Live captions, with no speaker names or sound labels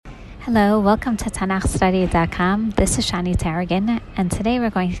Hello, welcome to TanachStudy.com. This is Shani Tarragon, and today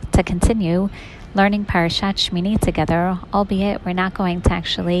we're going to continue learning Parashat Shmini together, albeit we're not going to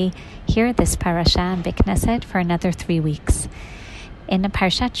actually hear this parasha in Beit Knesset for another 3 weeks. In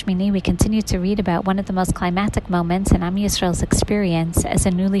Parashat Shmini, we continue to read about one of the most climactic moments in Am Yisrael's experience as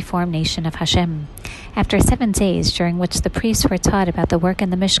a newly formed nation of Hashem. After 7 days during which the priests were taught about the work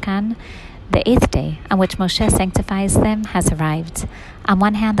in the Mishkan, the 8th day, on which Moshe sanctifies them, has arrived. On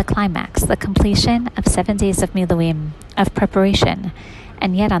one hand, the climax, the completion of 7 days of Miluim, of preparation,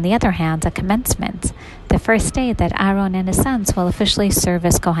 and yet on the other hand, a commencement, the first day that Aaron and his sons will officially serve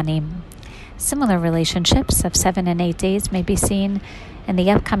as Kohanim. Similar relationships of 7 and 8 days may be seen in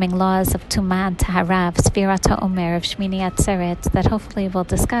the upcoming laws of Tumah and Tahara, of Sfirat HaOmer, of Shmini Atzeret, that hopefully we'll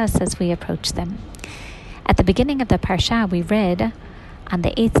discuss as we approach them. At the beginning of the Parsha, we read, on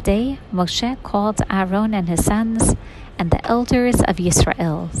the 8th day, Moshe called Aaron and his sons and the elders of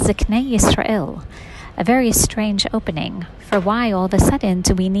Yisrael, Ziknei Yisrael. A very strange opening, for why all of a sudden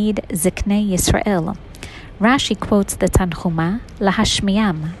do we need Ziknei Yisrael? Rashi quotes the Tanchuma,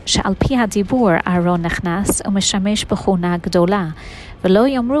 Lahashmiyam, she'al pi hadibur Aaron nechnas u'mishamesh b'chuna gdola, v'lo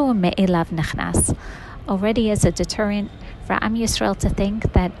yomru me'elav nechnas. Already as a deterrent for Am Yisrael to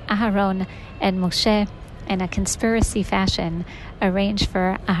think that Aaron and Moshe in a conspiracy fashion arranged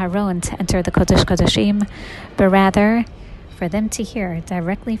for Aharon to enter the Kodesh Kodashim, but rather for them to hear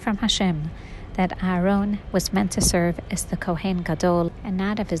directly from Hashem that Aharon was meant to serve as the Kohen Gadol and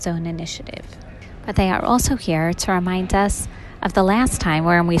not of his own initiative. But they are also here to remind us of the last time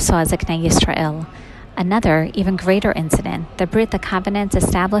wherein we saw Ziknei Yisrael, another, even greater incident, the Brit, the covenant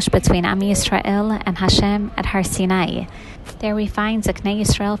established between Am Yisrael and Hashem at Har Sinai. There we find Ziknei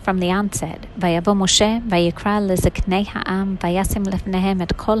Yisrael from the onset. Vayavo Moshe, vayikra leziknei ha'am, vayasim lefnehem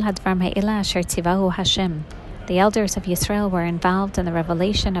et kol hadvar ha'ila asher tzivahu Hashem. The elders of Yisrael were involved in the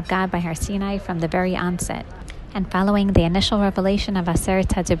revelation of God by Har Sinai from the very onset. And following the initial revelation of Aseret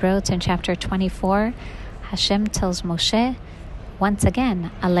HaDibrot in chapter 24, Hashem tells Moshe, once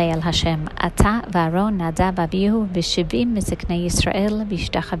again, Alei al Hashem, Ata v'Aaron Nadav avihu v'shivim miziknei Yisrael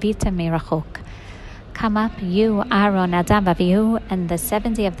v'ishtachavita mirachok. Come up, you, Aaron, Nadav avihu, and the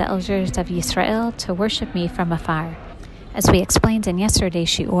 70 of the elders of Yisrael to worship me from afar. As we explained in yesterday's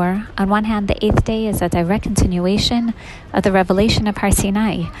shiur, on one hand, the 8th day is a direct continuation of the revelation of Har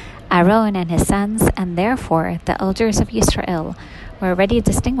Sinai. Aaron and his sons, and therefore the elders of Yisrael, were already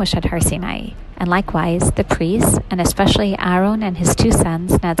distinguished at Har Sinai. And likewise, the priests, and especially Aaron and his 2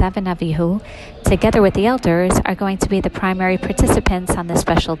 sons, Nadav and Avihu, together with the elders, are going to be the primary participants on this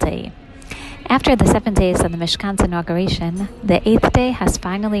special day. After the 7 days of the Mishkan's inauguration, the 8th day has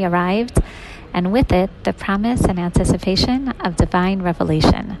finally arrived, and with it, the promise and anticipation of divine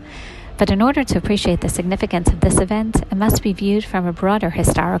revelation. But in order to appreciate the significance of this event, it must be viewed from a broader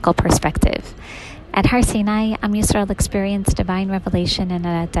historical perspective. At Har Sinai, Am Yisrael experienced divine revelation in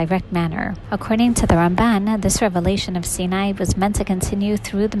a direct manner. According to the Ramban, this revelation of Sinai was meant to continue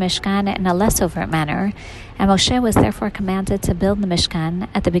through the Mishkan in a less overt manner, and Moshe was therefore commanded to build the Mishkan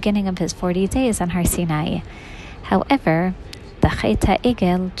at the beginning of his 40 days on Har Sinai. However, the Chet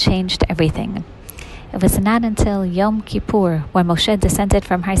HaEgel changed everything. It was not until Yom Kippur, when Moshe descended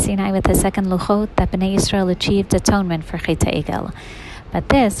from Har Sinai with the second Luchot, that Bnei Yisrael achieved atonement for Chet HaEgel. But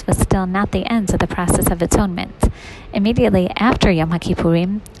this was still not the end of the process of atonement. Immediately after Yom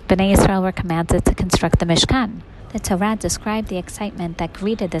HaKippurim, Bnei Yisrael were commanded to construct the Mishkan. The Torah described the excitement that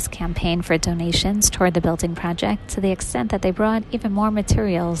greeted this campaign for donations toward the building project to the extent that they brought even more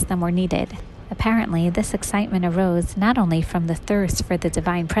materials than were needed. Apparently, this excitement arose not only from the thirst for the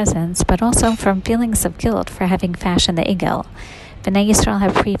divine presence, but also from feelings of guilt for having fashioned the Egel. Bnei Yisrael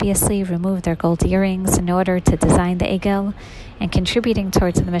had previously removed their gold earrings in order to design the Egel, and contributing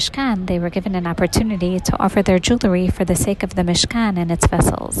towards the Mishkan, they were given an opportunity to offer their jewelry for the sake of the Mishkan and its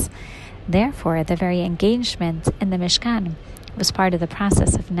vessels. Therefore, the very engagement in the Mishkan was part of the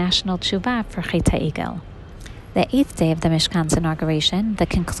process of national tshuva for Chet HaEgel. The 8th day of the Mishkan's inauguration, the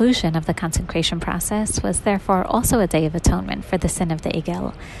conclusion of the consecration process, was therefore also a day of atonement for the sin of the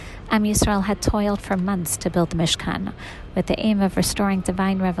Egel. Am Yisrael had toiled for months to build the Mishkan, with the aim of restoring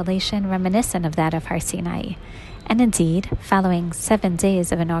divine revelation reminiscent of that of Har Sinai. And indeed, following 7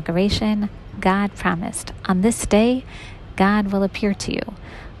 days of inauguration, God promised, on this day, God will appear to you.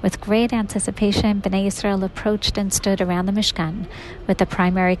 With great anticipation, Bnei Yisrael approached and stood around the Mishkan, with the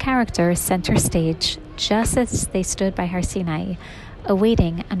primary character center stage, just as they stood by Har Sinai,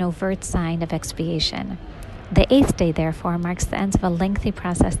 awaiting an overt sign of expiation. The 8th day, therefore, marks the end of a lengthy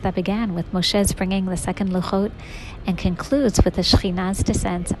process that began with Moshe's bringing the second Luchot and concludes with the Shekhinah's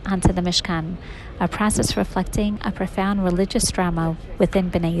descent onto the Mishkan, a process reflecting a profound religious drama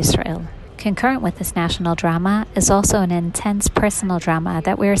within Bnei Yisrael. Concurrent with this national drama is also an intense personal drama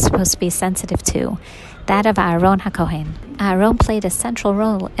that we are supposed to be sensitive to, that of Aaron HaKohen. Aaron played a central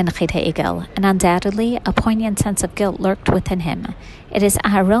role in Chet HaEgel, and undoubtedly a poignant sense of guilt lurked within him. It is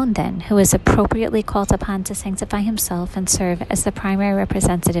Aaron, then, who is appropriately called upon to sanctify himself and serve as the primary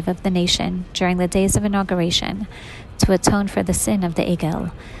representative of the nation during the days of inauguration, to atone for the sin of the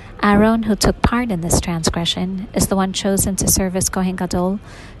Egel. Aaron, who took part in this transgression, is the one chosen to serve as Kohen Gadol,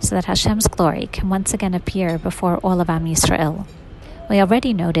 so that Hashem's glory can once again appear before all of Am Yisrael. We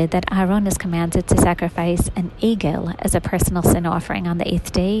already noted that Aaron is commanded to sacrifice an egel as a personal sin offering on the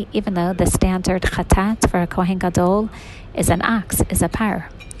 8th day, even though the standard chatat for a Kohen Gadol is an ox, is a par.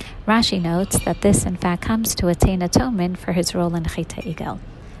 Rashi notes that this in fact comes to attain atonement for his role in Chet HaEgel.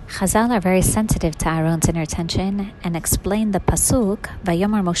 Chazal are very sensitive to Aaron's inner tension and explain the pasuk,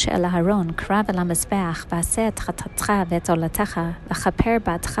 Vayomer Moshe el Aaron, Krav el HaMizbeach, V'aseh et chatatcha v'et olatecha, V'chaper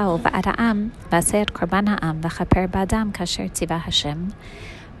ba'adcha u'ba'ad ha'am, V'aseh et korban ha'am, V'chaper ba'adam kasher tzivah Hashem.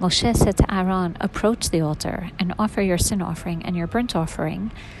 Moshe said to Aaron, approach the altar and offer your sin offering and your burnt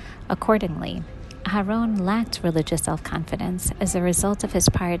offering accordingly. Aaron lacked religious self-confidence as a result of his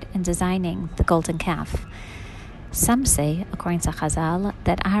part in designing the golden calf. Some say, according to Chazal,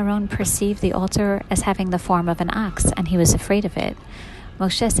 that Aaron perceived the altar as having the form of an ox, and he was afraid of it.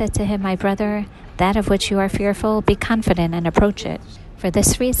 Moshe said to him, my brother, that of which you are fearful, be confident and approach it. For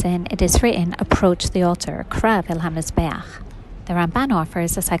this reason, it is written, approach the altar, Krav el HaMizbeach. The Ramban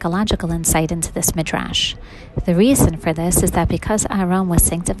offers a psychological insight into this midrash. The reason for this is that because Aaron was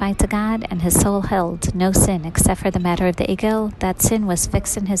sanctified to God and his soul held no sin except for the matter of the Egel, that sin was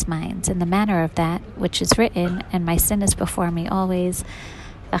fixed in his mind in the manner of that which is written, and my sin is before me always,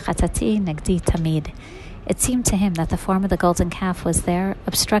 v'chatati negdi tamid. It seemed to him that the form of the golden calf was there,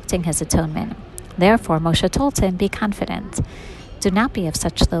 obstructing his atonement. Therefore Moshe told him, be confident. Do not be of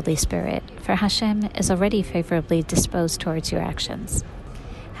such lowly spirit, for Hashem is already favorably disposed towards your actions.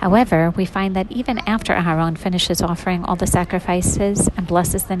 However, we find that even after Aaron finishes offering all the sacrifices and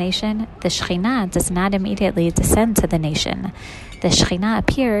blesses the nation, the Shekhinah does not immediately descend to the nation. The Shekhinah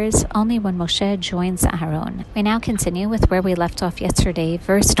appears only when Moshe joins Aaron. We now continue with where we left off yesterday,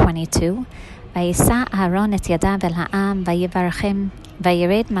 verse 22. Vayisa Aaron et yadav el ha'am vayivarchem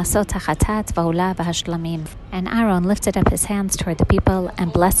vayired masot hachatat va'ula v'hashlamim. And Aaron lifted up his hands toward the people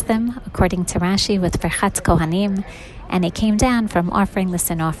and blessed them, according to Rashi, with Verchat Kohanim, and he came down from offering the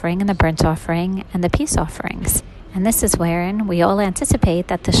sin offering and the burnt offering and the peace offerings. And this is wherein we all anticipate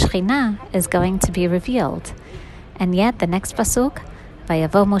that the Shekhinah is going to be revealed. And yet the next pasuk,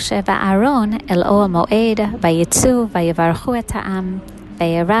 Vayavo Moshe va'Aaron el Ohel Moed vayitzu vayivarchu et ha'am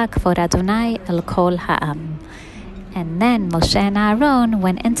vayera kvod Adonai el kol ha'am. And then Moshe and Aaron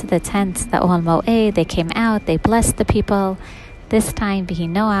went into the tent, the Ohel Moed. They came out, they blessed the people. This time, Bihi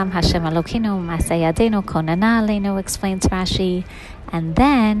Noam, Hashem Elokeinu, Maseh Yadeinu, Konana Aleinu, explains Rashi. And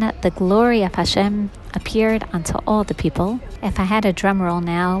then the glory of Hashem appeared unto all the people. If I had a drum roll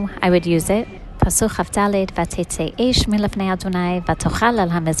now, I would use it. Pasuk Chavdaled, Vatetze Eish milefnei Adonai, Vatochal al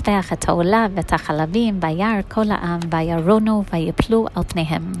hamizbeach et ha'olav, et ha'chalavim, Vayar kol ha'am, Vayaronu, Vayiplu al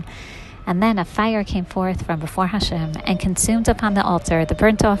pneihem. And then a fire came forth from before Hashem and consumed upon the altar the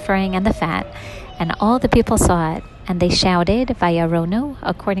burnt offering and the fat, and all the people saw it, and they shouted, Vayaronu,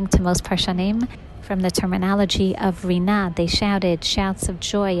 according to most Parshanim. From the terminology of Rina, they shouted shouts of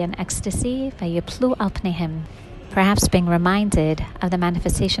joy and ecstasy, Vayiplu al pneihem. Perhaps being reminded of the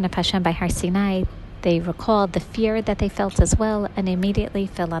manifestation of Hashem by Har Sinai, they recalled the fear that they felt as well and immediately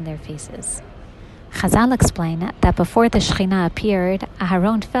fell on their faces. Chazal explain that before the Shekhinah appeared,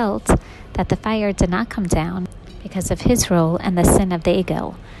 Aharon felt that the fire did not come down because of his role and the sin of the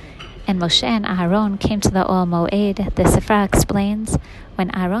Egel. And Moshe and Aharon came to the Ohel Moed. The Sifra explains,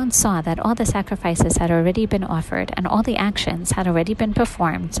 when Aaron saw that all the sacrifices had already been offered and all the actions had already been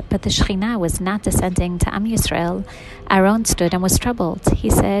performed, but the Shekhinah was not descending to Am Yisrael, Aaron stood and was troubled. He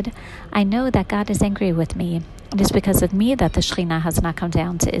said, I know that God is angry with me. It is because of me that the Shekhinah has not come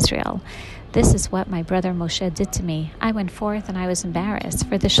down to Israel. This is what my brother Moshe did to me. I went forth and I was embarrassed,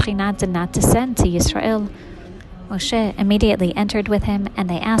 for the Shekhinah did not descend to Yisrael. Moshe immediately entered with him, and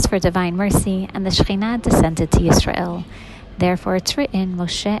they asked for divine mercy, and the Shekhinah descended to Yisrael. Therefore it's written,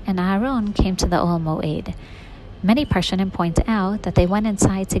 Moshe and Aaron came to the Ohel Moed. Many Parshanim point out that they went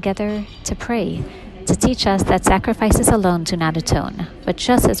inside together to pray, to teach us that sacrifices alone do not atone. But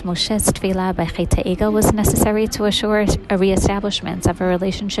just as Moshe's tefillah by Chet HaEgel was necessary to assure a reestablishment of a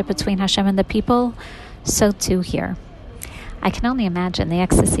relationship between Hashem and the people, so too here. I can only imagine the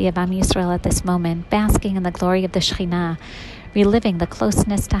ecstasy of Am Yisrael at this moment, basking in the glory of the Shekhinah, reliving the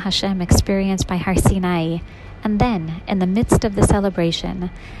closeness to Hashem experienced by Har Sinai. And then, in the midst of the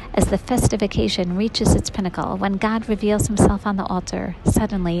celebration, as the festive occasion reaches its pinnacle, when God reveals himself on the altar,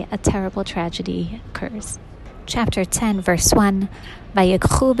 suddenly a terrible tragedy occurs. Chapter 10, verse 1,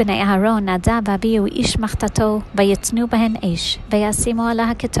 Vayikchu b'nei Aharon Nadav v'Abihu ish machtato, vayitnu b'hen ish, vayasimu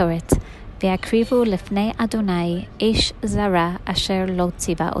ala haketoret, v'yakrivu lifnei Adonai ish zara asher lo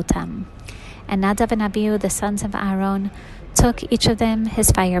tziva otam. And Nadav and Abihu, the sons of Aaron, took each of them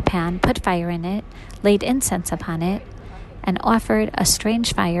his fire pan, put fire in it, laid incense upon it, and offered a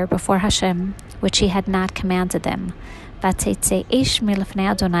strange fire before Hashem, which he had not commanded them. Vatetze ish milifnei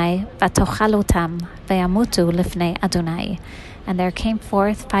Adonai, vatochal otam, veyamutu lifnei Adonai. And there came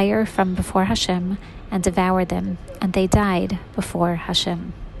forth fire from before Hashem, and devoured them, and they died before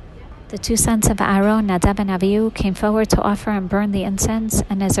Hashem. The two sons of Aaron, Nadav and Abihu, came forward to offer and burn the incense,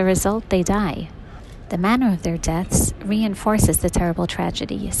 and as a result they die. The manner of their deaths reinforces the terrible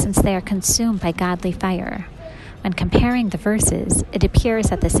tragedy, since they are consumed by godly fire. When comparing the verses, it appears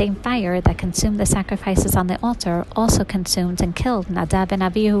that the same fire that consumed the sacrifices on the altar also consumed and killed Nadav and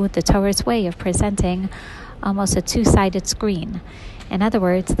Abihu, the Torah's way of presenting almost a two-sided screen. In other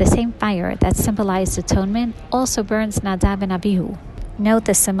words, the same fire that symbolized atonement also burns Nadav and Abihu. Note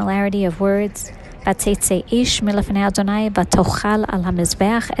the similarity of words. Vatetze ish milifnei Adonai vatochal al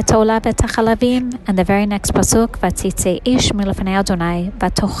hamizbeach et olah v'et hachalavim, and the very next pasuk, Vatetze ish milifnei Adonai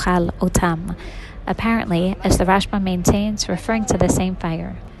vatochal otam. Apparently, as the Rashba maintains, referring to the same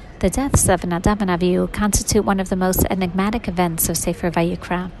fire. The deaths of Nadav and Abihu constitute one of the most enigmatic events of Sefer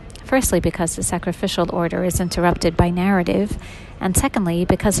Vayikra. Firstly, because the sacrificial order is interrupted by narrative, and secondly,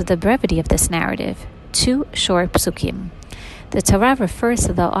 because of the brevity of this narrative, 2 short psukim. The Torah refers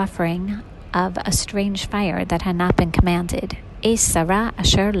to the offering of a strange fire that had not been commanded, Eish Zara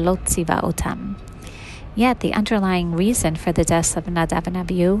asher lo tziva otam. Yet the underlying reason for the deaths of Nadav and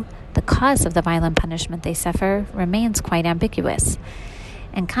Abihu, the cause of the violent punishment they suffer, remains quite ambiguous.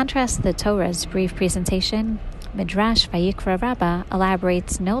 In contrast to the Torah's brief presentation, Midrash Vayikra Rabbah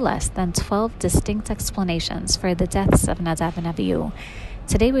elaborates no less than 12 distinct explanations for the deaths of Nadav and Abihu.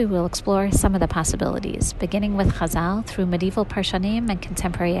 Today we will explore some of the possibilities, beginning with Chazal through medieval Parshanim and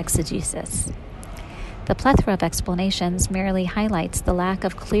contemporary exegesis. The plethora of explanations merely highlights the lack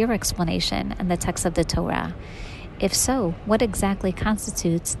of clear explanation in the text of the Torah. If so, what exactly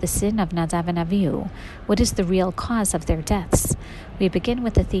constitutes the sin of Nadav and Abihu? What is the real cause of their deaths? We begin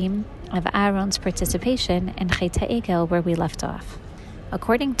with the theme of Aaron's participation in Chet HaEgel, where we left off.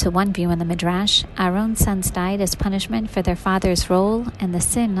 According to one view in the Midrash, Aaron's sons died as punishment for their father's role in the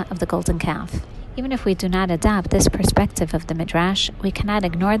sin of the golden calf. Even if we do not adopt this perspective of the Midrash, we cannot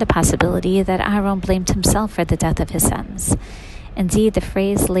ignore the possibility that Aaron blamed himself for the death of his sons. Indeed, the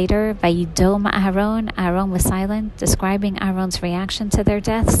phrase later, Vayidom Aaron was silent, describing Aaron's reaction to their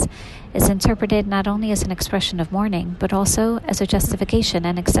deaths, is interpreted not only as an expression of mourning, but also as a justification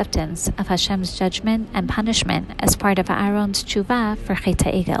and acceptance of Hashem's judgment and punishment as part of Aaron's tshuva for Chet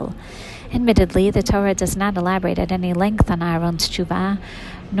HaEgel. Admittedly, the Torah does not elaborate at any length on Aaron's tshuva,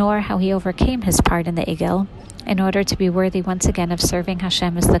 nor how he overcame his part in the Egel, in order to be worthy once again of serving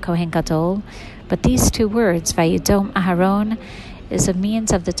Hashem as the Kohen Gadol. But these two words, Vayidom Aharon, is a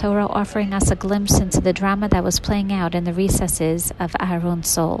means of the Torah offering us a glimpse into the drama that was playing out in the recesses of Aaron's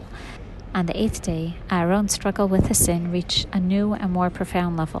soul. On the 8th day, Aaron's struggle with his sin reached a new and more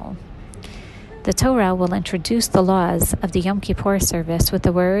profound level. The Torah will introduce the laws of the Yom Kippur service with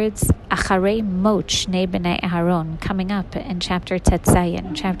the words Acharei Mot Shnei Bnei Aharon coming up in chapter Tet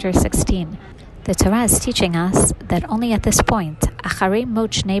Zayin, chapter 16. The Torah is teaching us that only at this point, Acharei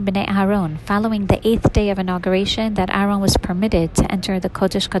Mot Shnei Bnei Aharon, following the 8th day of inauguration, that Aaron was permitted to enter the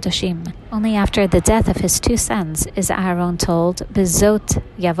Kodesh Kodashim. Only after the death of his two sons is Aaron told, Bezot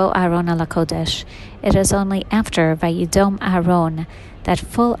Yavo Aaron ala Kodesh. It is only after Vayidom Aaron that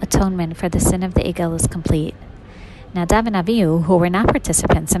full atonement for the sin of the Egel is complete. Nadav and Abihu, who were not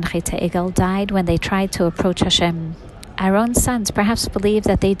participants in Chet HaEgel, died when they tried to approach Hashem. Aaron's sons perhaps believed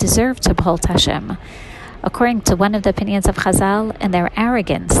that they deserved to behold Hashem. According to one of the opinions of Chazal, in their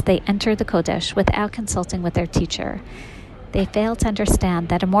arrogance, they entered the Kodesh without consulting with their teacher. They failed to understand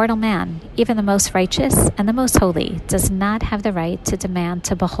that a mortal man, even the most righteous and the most holy, does not have the right to demand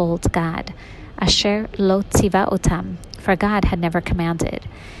to behold God. Asher lo tziva otam, for God had never commanded.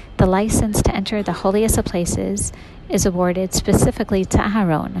 The license to enter the holiest of places is awarded specifically to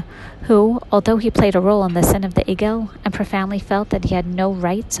Aaron, who, although he played a role in the sin of the Egel and profoundly felt that he had no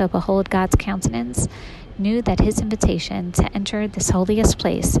right to behold God's countenance, knew that his invitation to enter this holiest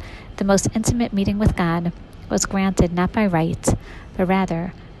place, The most intimate meeting with God was granted not by right, but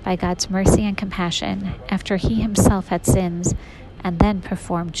rather by God's mercy and compassion after he himself had sins and then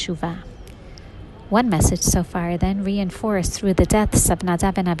performed tshuva. One message so far, then reinforced through the deaths of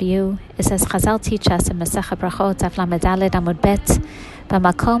Nadav and Abihu, is as Chazal teach us in Masechet Brachot, Daf Lamed Daled Amud Bet,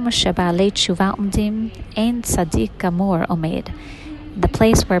 "B'makom sheba'alei tshuva umdim, ein tzadik gamur omed." The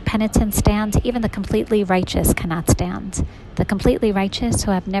place where penitents stand, even the completely righteous cannot stand. The completely righteous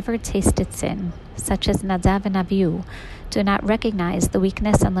who have never tasted sin, such as Nadav and Abihu, do not recognize the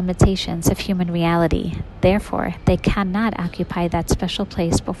weakness and limitations of human reality. Therefore, they cannot occupy that special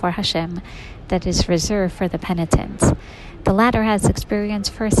place before Hashem that is reserved for the penitent. The latter has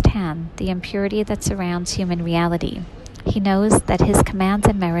experienced firsthand the impurity that surrounds human reality. He knows that his command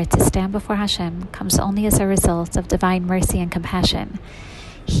and merit to stand before Hashem comes only as a result of divine mercy and compassion.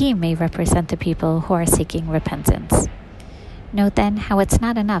 He may represent the people who are seeking repentance. Note then how it's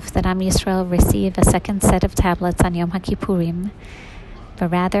not enough that Am Yisrael receive a second set of tablets on Yom HaKippurim,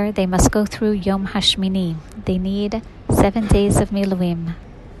 but rather they must go through Yom HaShmini. They need 7 days of Miluim,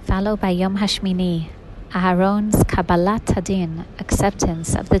 followed by Yom HaShmini, Aharon's Kabbalat Hadin,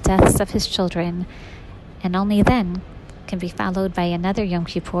 acceptance of the deaths of his children, and only then can be followed by another Yom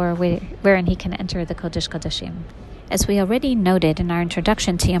Kippur wherein he can enter the Kodesh Kodashim. As we already noted in our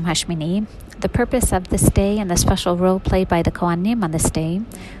introduction to Yom HaShmini, the purpose of this day and the special role played by the Kohanim on this day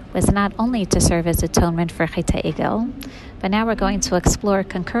was not only to serve as atonement for Chet HaEgel, but now we're going to explore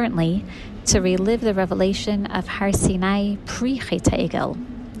concurrently to relive the revelation of Har Sinai pre-Chet HaEgel.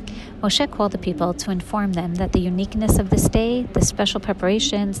 Moshe called the people to inform them that the uniqueness of this day, the special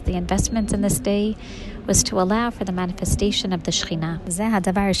preparations, the investment in this day, was to allow for the manifestation of the Shekhinah. Zeh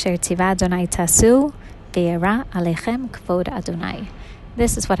hadavar asher tzivah Adonai tasu, ve'era alechem kvod Adonai.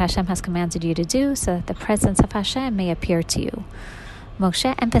 This is what Hashem has commanded you to do, so that the presence of Hashem may appear to you.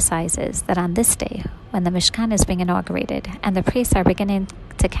 Moshe emphasizes that on this day, when the Mishkan is being inaugurated and the priests are beginning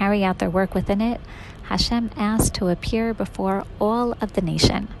to carry out their work within it, Hashem asked to appear before all of the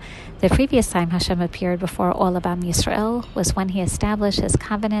nation. The previous time Hashem appeared before all of Am Yisrael was when he established his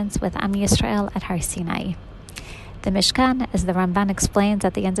covenants with Am Yisrael at Har Sinai. The Mishkan, as the Ramban explains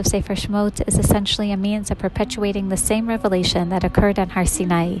at the end of Sefer Shemot, is essentially a means of perpetuating the same revelation that occurred on Har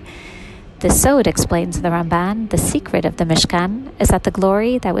Sinai. The Sod explains the Ramban, the secret of the Mishkan is that the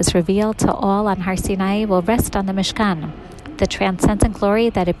glory that was revealed to all on Har Sinai will rest on the Mishkan. The transcendent glory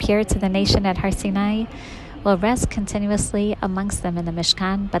that appeared to the nation at Har Sinai will rest continuously amongst them in the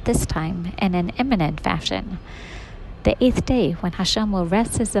Mishkan, but this time in an imminent fashion. The 8th day, when Hashem will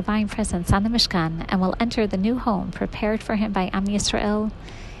rest his divine presence on the Mishkan and will enter the new home prepared for him by Am Yisrael,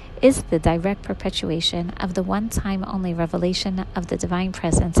 is the direct perpetuation of the one-time only revelation of the divine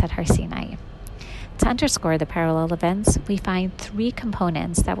presence at Har Sinai. To underscore the parallel events, we find 3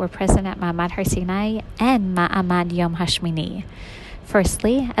 components that were present at Ma'amad Har Sinai and Ma'amad Yom HaShmini.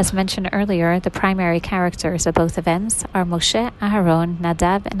 Firstly, as mentioned earlier, the primary characters of both events are Moshe, Aharon,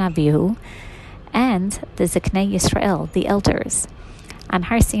 Nadav, and Abihu, and the Ziknei Yisrael, the elders. On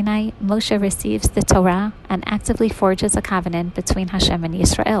Har Sinai, Moshe receives the Torah and actively forges a covenant between Hashem and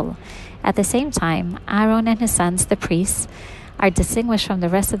Yisrael. At the same time, Aaron and his sons, the priests, are distinguished from the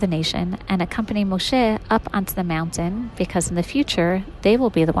rest of the nation and accompany Moshe up onto the mountain because in the future, they will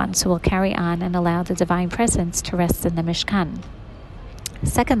be the ones who will carry on and allow the divine presence to rest in the Mishkan.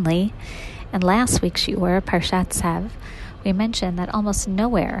 Secondly, in last week's Shiur, Parshat Tzav, we mentioned that almost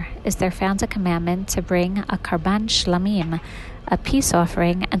nowhere is there found a commandment to bring a Karban Shlamim, a peace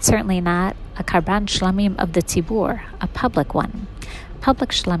offering, and certainly not a Karban Shlamim of the Tzibur, a public one.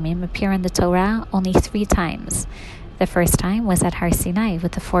 Public Shlamim appear in the Torah only 3 times. The first time was at Har Sinai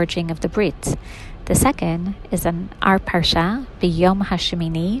with the forging of the Brit. The second is in our Parsha, B'Yom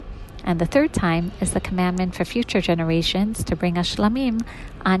HaShemini, and the third time is the commandment for future generations to bring a Shlamim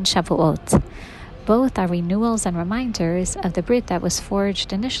on Shavuot. Both are renewals and reminders of the Brit that was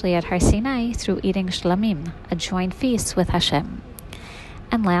forged initially at Har Sinai through eating Shlamim, a joint feast with Hashem.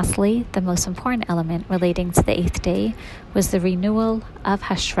 And lastly, the most important element relating to the 8th day was the renewal of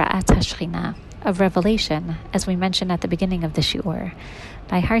Hashra'at HaShekhinah, of revelation, as we mentioned at the beginning of the Shiur.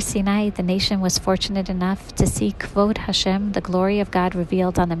 By Har Sinai, the nation was fortunate enough to see Kvod Hashem, the glory of God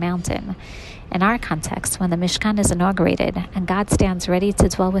revealed on the mountain. In our context, when the Mishkan is inaugurated and God stands ready to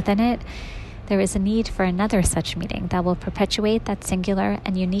dwell within it, there is a need for another such meeting that will perpetuate that singular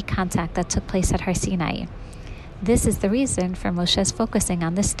and unique contact that took place at Har Sinai. This is the reason for Moshe's focusing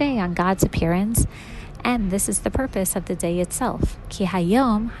on this day on God's appearance, and this is the purpose of the day itself. Ki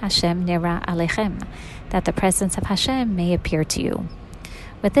hayom Hashem nira alechem, that the presence of Hashem may appear to you.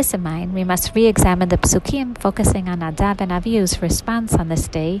 With this in mind, we must re-examine the Psukim, focusing on Nadav and Avihu's response on this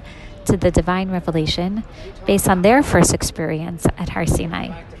day to the divine revelation based on their first experience at Har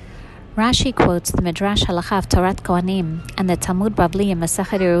Sinai. Rashi quotes the Midrash Halacha of Torat Kohanim and the Talmud Bavli in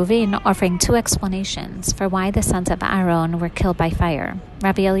Masechet Eruvin, offering two explanations for why the sons of Aaron were killed by fire.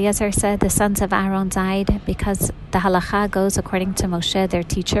 Rabbi Eliezer said the sons of Aaron died because the halacha goes according to Moshe, their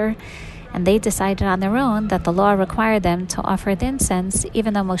teacher, and they decided on their own that the law required them to offer the incense,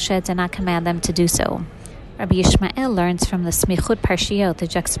 even though Moshe did not command them to do so. Rabbi Yishmael learns from the Smichut Parshiot, the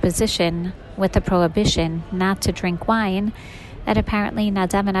juxtaposition with the prohibition not to drink wine, that apparently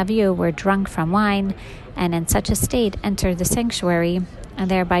Nadav and Avihu were drunk from wine and in such a state entered the sanctuary and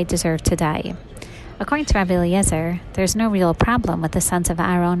thereby deserved to die. According to Rabbi Eliezer, there's no real problem with the sons of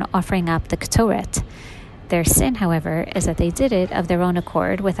Aaron offering up the Ketoret. Their sin, however, is that they did it of their own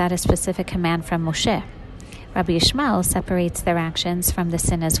accord without a specific command from Moshe. Rabbi Yishmael separates their actions from the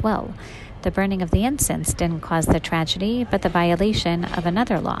sin as well. The burning of the incense didn't cause the tragedy, but the violation of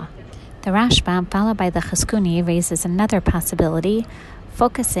another law. The Rashbam, followed by the Chizkuni, raises another possibility,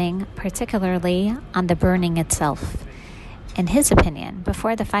 focusing particularly on the burning itself. In his opinion,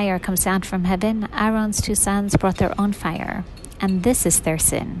 before the fire comes down from heaven, Aaron's two sons brought their own fire, and this is their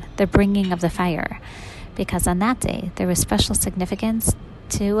sin, the bringing of the fire. Because on that day, there was special significance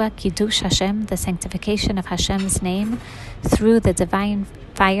to Kiddush Hashem, the sanctification of Hashem's name, through the divine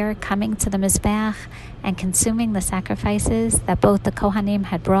fire coming to the Mizbeach and consuming the sacrifices that both the Kohanim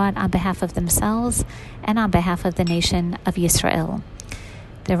had brought on behalf of themselves and on behalf of the nation of Yisrael.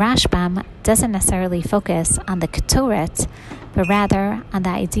 The Rashbam doesn't necessarily focus on the Ketoret, but rather on the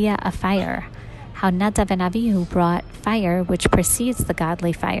idea of fire, how Nadav and Avihu brought fire which precedes the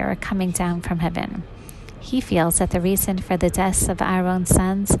godly fire coming down from heaven. He feels that the reason for the deaths of Aaron's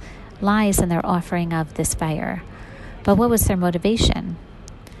sons lies in their offering of this fire. But what was their motivation?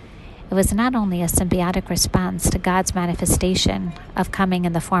 It was not only a symbiotic response to God's manifestation of coming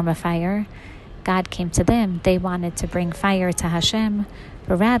in the form of fire. God came to them, they wanted to bring fire to Hashem,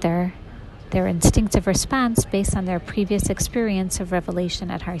 but rather their instinctive response based on their previous experience of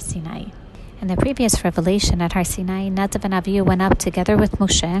revelation at Har Sinai. In the previous revelation at Har Sinai, Nadav and Avihu went up together with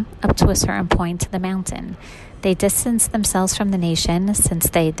Moshe up to a certain point to the mountain. They distanced themselves from the nation, since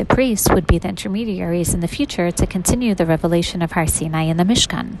they, the priests, would be the intermediaries in the future to continue the revelation of Har Sinai in the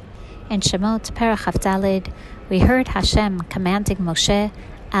Mishkan. In Shemot, Perach Daled, we heard Hashem commanding Moshe,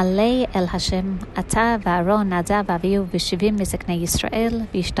 Alei el Hashem, Ata va'aron Nadav Avihu v'shivim mizeknei Yisrael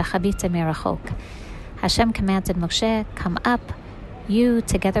v'ishtachabite mirachok. Hashem commanded Moshe, come up, you,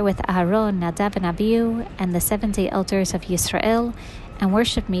 together with Aaron, Nadav, and Avihu, and the 70 elders of Yisrael, and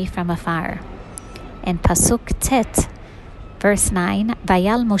worship me from afar. In Pasuk Tet, verse 9,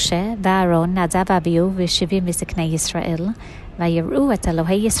 Vayal Moshe, V'Aaron, Nadav, Avihu, V'shivim mizeknei Yisrael, Vayiru et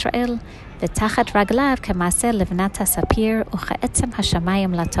Elohei Yisrael, V'tachat raglav k'maseh livnat hasapir, u'cha'etzem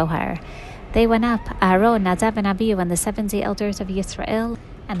hashamayim latohar. They went up, Aaron, Nadav, and Avihu, and the 70 elders of Yisrael,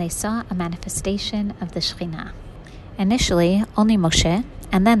 and they saw a manifestation of the Shekhinah. Initially, only Moshe,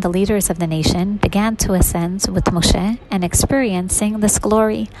 and then the leaders of the nation, began to ascend with Moshe and experiencing this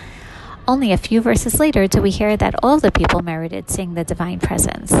glory. Only a few verses later do we hear that all the people merited seeing the divine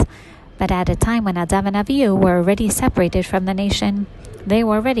presence. But at a time when Nadav and Avihu were already separated from the nation, they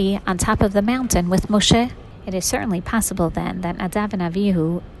were already on top of the mountain with Moshe. It is certainly possible then that Nadav and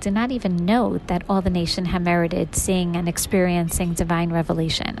Avihu did not even know that all the nation had merited seeing and experiencing divine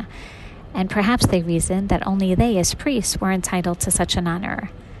revelation. And perhaps they reasoned that only they, as priests, were entitled to such an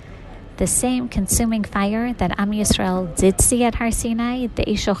honor. The same consuming fire that Am Yisrael did see at Har Sinai, the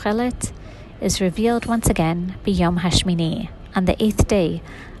Eish Ochelet, is revealed once again b'Yom Hashmini, on the 8th day,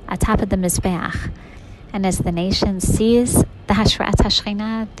 atop of the Mizbeach. And as the nation sees the Hashrat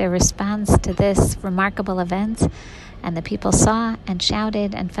HaShekhinah, their response to this remarkable event, and the people saw and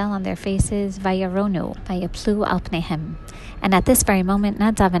shouted and fell on their faces, Vayaronu, Vayaplu al Pnehem. And at this very moment,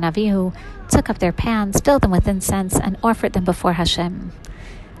 Nadav and Avihu took up their pans, filled them with incense, and offered them before Hashem.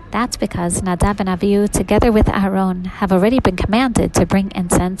 That's because Nadav and Avihu, together with Aaron, have already been commanded to bring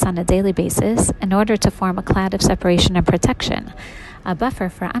incense on a daily basis in order to form a cloud of separation and protection, a buffer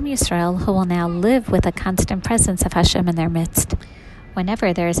for Am Yisrael, who will now live with a constant presence of Hashem in their midst.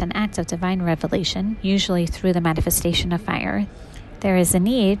 Whenever there is an act of divine revelation, usually through the manifestation of fire, there is a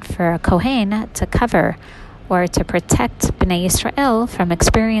need for a Kohen to cover or to protect Bnei Yisrael from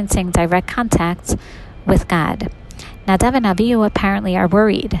experiencing direct contact with God. Nadav and Avihu apparently are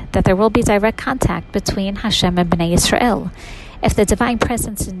worried that there will be direct contact between Hashem and Bnei Yisrael. If the divine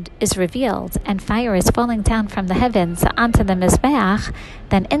presence is revealed and fire is falling down from the heavens onto the Mizbeach,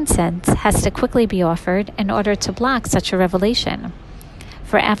 then incense has to quickly be offered in order to block such a revelation.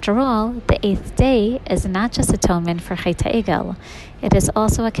 For after all, the 8th day is not just atonement for Chet HaEgel. It is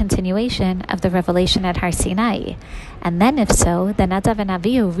also a continuation of the revelation at Har Sinai. And then, if so, the Nadav and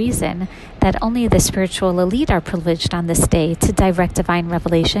Avihu reason that only the spiritual elite are privileged on this day to direct divine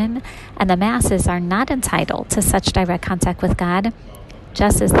revelation, and the masses are not entitled to such direct contact with God,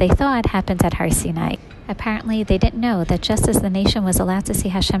 just as they thought happened at Har Sinai. Apparently, they didn't know that just as the nation was allowed to see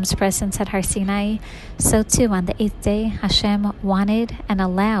Hashem's presence at Har Sinai, so too on the 8th day, Hashem wanted and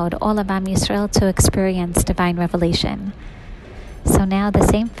allowed all of Am Yisrael to experience divine revelation. So now the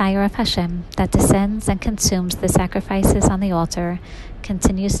same fire of Hashem that descends and consumes the sacrifices on the altar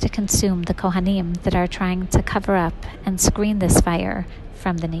continues to consume the Kohanim that are trying to cover up and screen this fire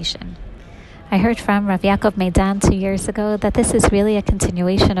from the nation. I heard from Rav Yaakov Meidan 2 years ago that this is really a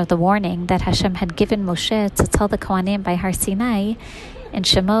continuation of the warning that Hashem had given Moshe to tell the Kohanim by Har Sinai in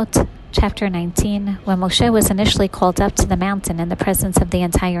Shemot chapter 19, when Moshe was initially called up to the mountain in the presence of the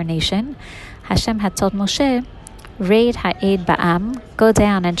entire nation. Hashem had told Moshe, Reid ha'ed ba'am, go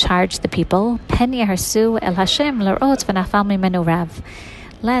down and charge the people, pen yeharsu el Hashem l'rot v'nafal mimenu rav,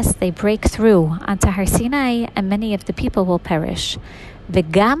 lest they break through onto Har Sinai and many of the people will perish.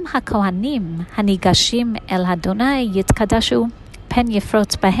 V'gam ha'kohanim hanigashim el Adonai yitkadashu pen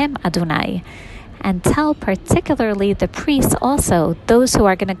yifrot bahem Adonai. And tell particularly the priests also, those who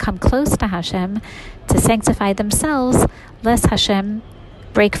are going to come close to Hashem, to sanctify themselves, lest Hashem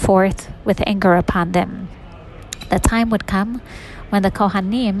break forth with anger upon them. The time would come when the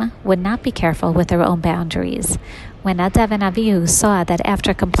Kohanim would not be careful with their own boundaries. When Nadav and Avihu saw that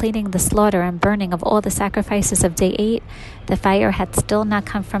after completing the slaughter and burning of all the sacrifices of day 8, the fire had still not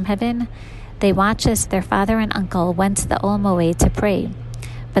come from heaven, they watched as their father and uncle went to the Ol Moed to pray.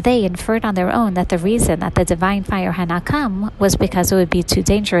 But they inferred on their own that the reason that the divine fire had not come was because it would be too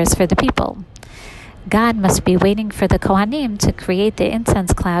dangerous for the people. God must be waiting for the Kohanim to create the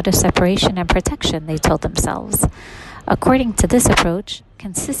incense cloud of separation and protection, they told themselves. According to this approach,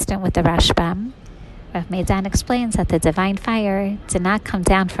 consistent with the Rashbam, Rav Meidan explains that the divine fire did not come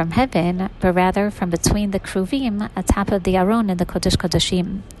down from heaven, but rather from between the Kruvim atop of the Aron in the Kodesh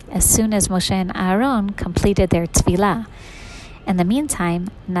Kodeshim, as soon as Moshe and Aaron completed their Tefillah. In the meantime,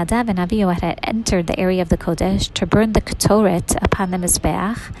 Nadav and Avihu had entered the area of the Kodesh to burn the Ketoret upon the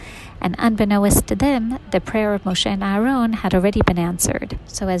Mizbeach, and unbeknownst to them, the prayer of Moshe and Aaron had already been answered.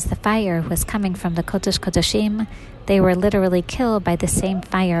 So as the fire was coming from the Kodesh Kodeshim, they were literally killed by the same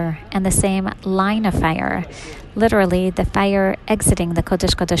fire and the same line of fire. Literally, the fire exiting the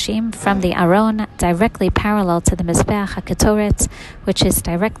Kodesh Kodeshim from the Aron directly parallel to the Mizbeach HaKetoret, which is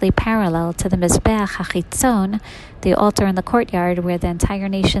directly parallel to the Mizbeach HaChitzon, the altar in the courtyard where the entire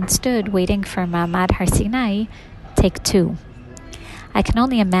nation stood waiting for Ma'amad Har Sinai. Take 2. I can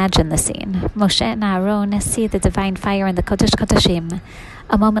only imagine the scene. Moshe and Aaron see the divine fire in the Kodesh Kodeshim.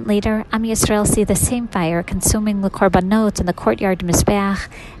 A moment later, Am Yisrael see the same fire consuming the korbanot in the courtyard Mizbeach,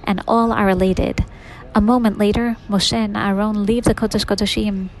 and all are elated. A moment later, Moshe and Aaron leave the Kodesh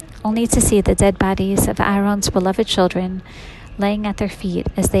Kodeshim, only to see the dead bodies of Aaron's beloved children laying at their feet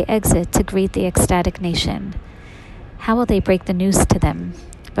as they exit to greet the ecstatic nation. How will they break the news to them?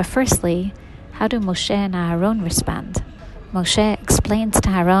 But firstly, how do Moshe and Aaron respond? Moshe explains to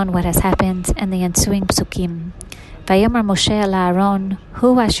Aaron what has happened in the ensuing psukim. Vayomer Moshe el Aaron,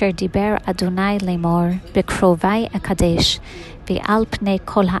 Hu asher diber Adonai lemor, B'krovai ekadesh, V'al pnei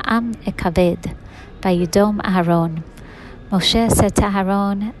kol ha'am ekaved, Vayidom Aaron. Moshe said to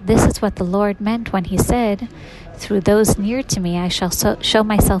Aaron, this is what the Lord meant when he said, through those near to me I shall show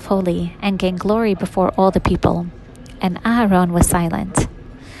myself holy, and gain glory before all the people. And Aaron was silent.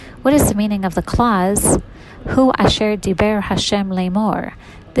 What is the meaning of the clause, Hu asher diber Hashem lemor?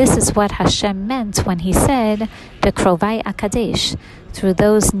 This is what Hashem meant when he said, B'krovai akadesh, through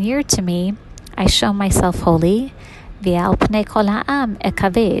those near to me, I show myself holy, V'al pnei kol ha'am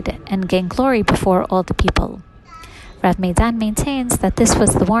ekaved, and gain glory before all the people. Rav Meidan maintains that this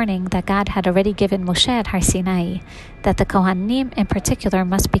was the warning that God had already given Moshe at Har Sinai, that the Kohanim in particular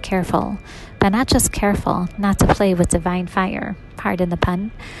must be careful, but not just careful not to play with divine fire, pardon the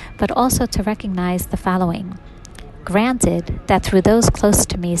pun, but also to recognize the following. Granted that through those close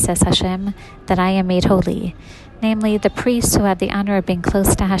to me, says Hashem, that I am made holy, namely the priests who have the honor of being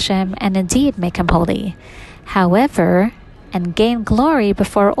close to Hashem and indeed make him holy. However, and gain glory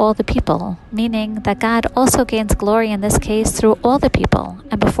before all the people, meaning that God also gains glory in this case through all the people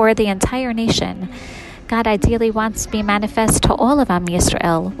and before the entire nation. God ideally wants to be manifest to all of Am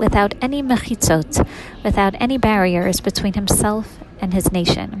Yisrael without any mechitzot, without any barriers between himself and his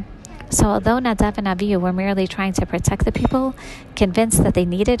nation. So although Nadav and Avihu were merely trying to protect the people, convinced that they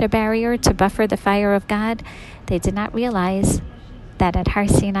needed a barrier to buffer the fire of God, they did not realize that at Har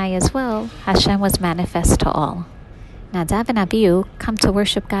Sinai as well, Hashem was manifest to all. Nadav and Abihu come to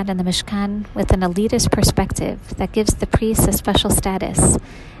worship God in the Mishkan with an elitist perspective that gives the priests a special status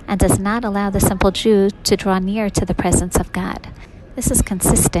and does not allow the simple Jew to draw near to the presence of God. This is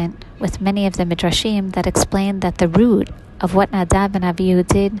consistent with many of the Midrashim that explain that the root of what Nadav and Abihu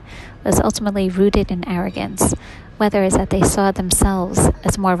did was ultimately rooted in arrogance, whether it's that they saw themselves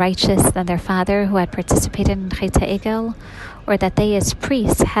as more righteous than their father who had participated in Chet HaEgel, or that they as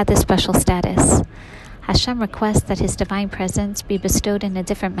priests had this special status. Hashem requests that His divine presence be bestowed in a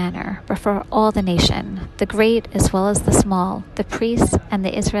different manner before all the nation, the great as well as the small, the priests and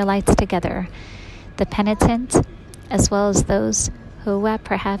the Israelites together, the penitent as well as those who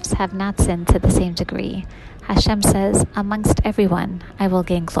perhaps have not sinned to the same degree. Hashem says, amongst everyone I will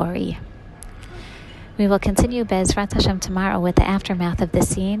gain glory. We will continue Be'ezrat Hashem tomorrow with the aftermath of this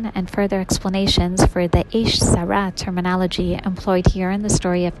scene and further explanations for the Eish Sarah terminology employed here in the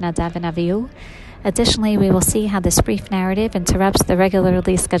story of Nadav and Avihu. Additionally, we will see how this brief narrative interrupts the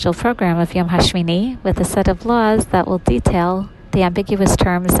regularly scheduled program of Yom HaShmini with a set of laws that will detail the ambiguous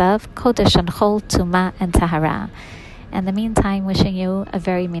terms of Kodesh and Chol, Tumah, and Tahara. In the meantime, wishing you a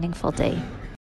very meaningful day.